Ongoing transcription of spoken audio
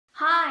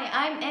Hi,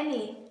 I'm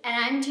Emmy, And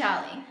I'm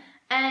Charlie,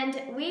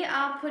 and we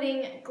are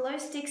putting glow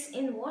sticks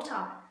in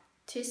water.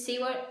 to see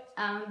what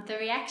the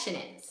reaction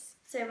is.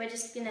 So we're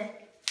just gonna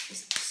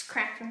just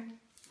crack them,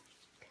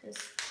 because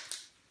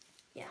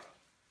yeah.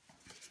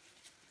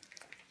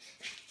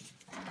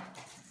 Would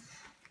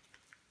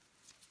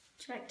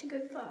you like to go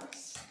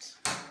first?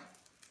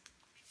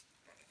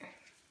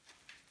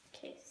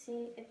 Okay,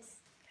 see, it's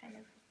kind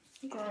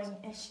of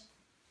glowing-ish.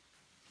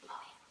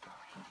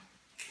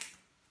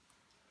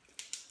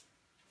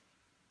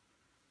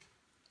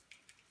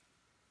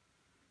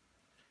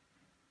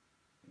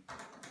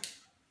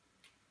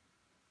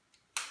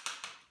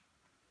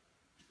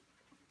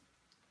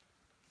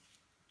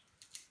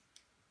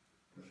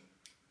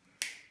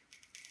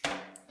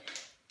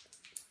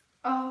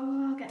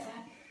 Oh, I'll get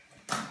that.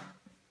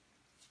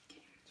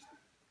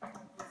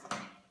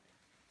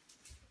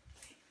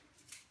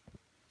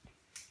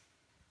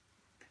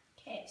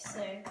 Okay,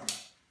 so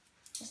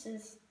this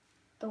is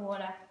the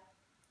water.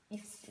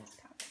 If you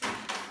can't see,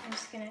 I'm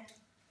just gonna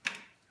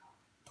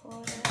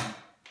pour the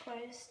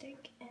glow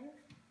stick in,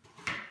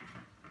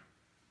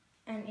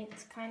 and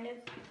it's kind of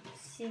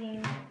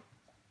sitting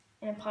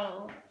in a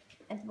puddle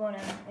at the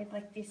bottom with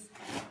like this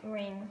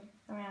ring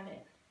around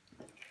it.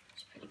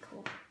 It's pretty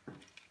cool.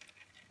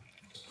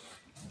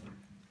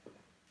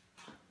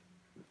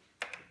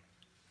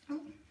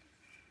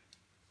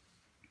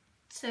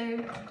 So,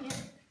 yeah.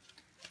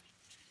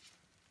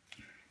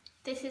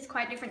 This is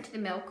quite different to the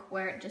milk,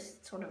 where it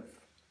just sort of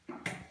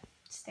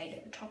stayed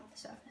at the top of the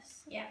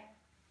surface. Yeah.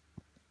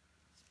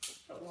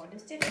 But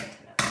water's different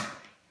to milk.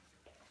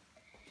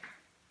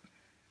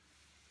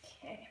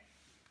 Okay.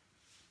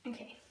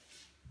 Okay.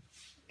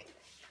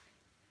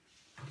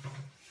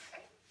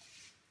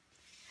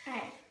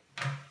 Alright.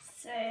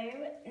 So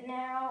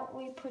now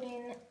we put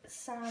in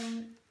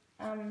some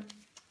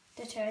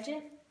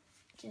detergent.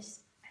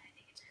 Just I don't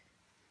think it's it.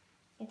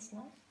 It's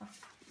not. Oh.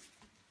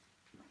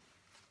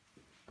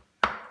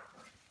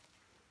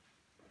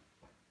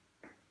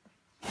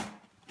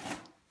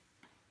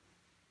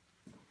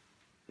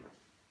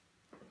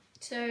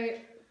 So,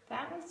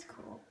 That was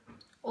cool.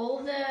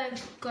 all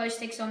the glow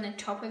sticks on the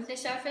top of the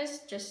surface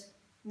just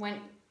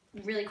went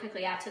really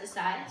quickly out to the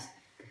sides.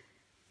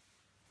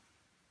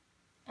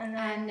 And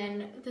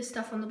then the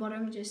stuff on the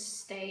bottom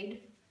just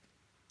stayed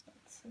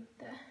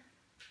there.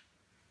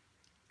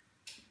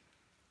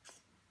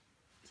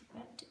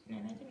 No,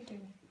 that didn't do.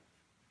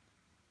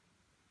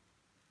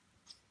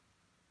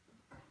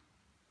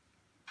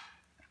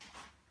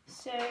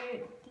 So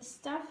the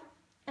stuff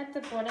at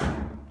the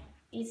bottom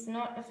is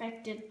not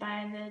affected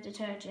by the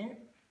detergent.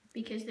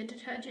 Because the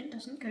detergent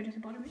doesn't go to the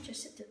bottom, it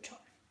just sits at the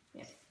top.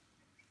 Yeah.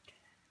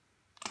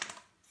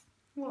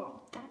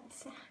 Whoa.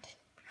 That's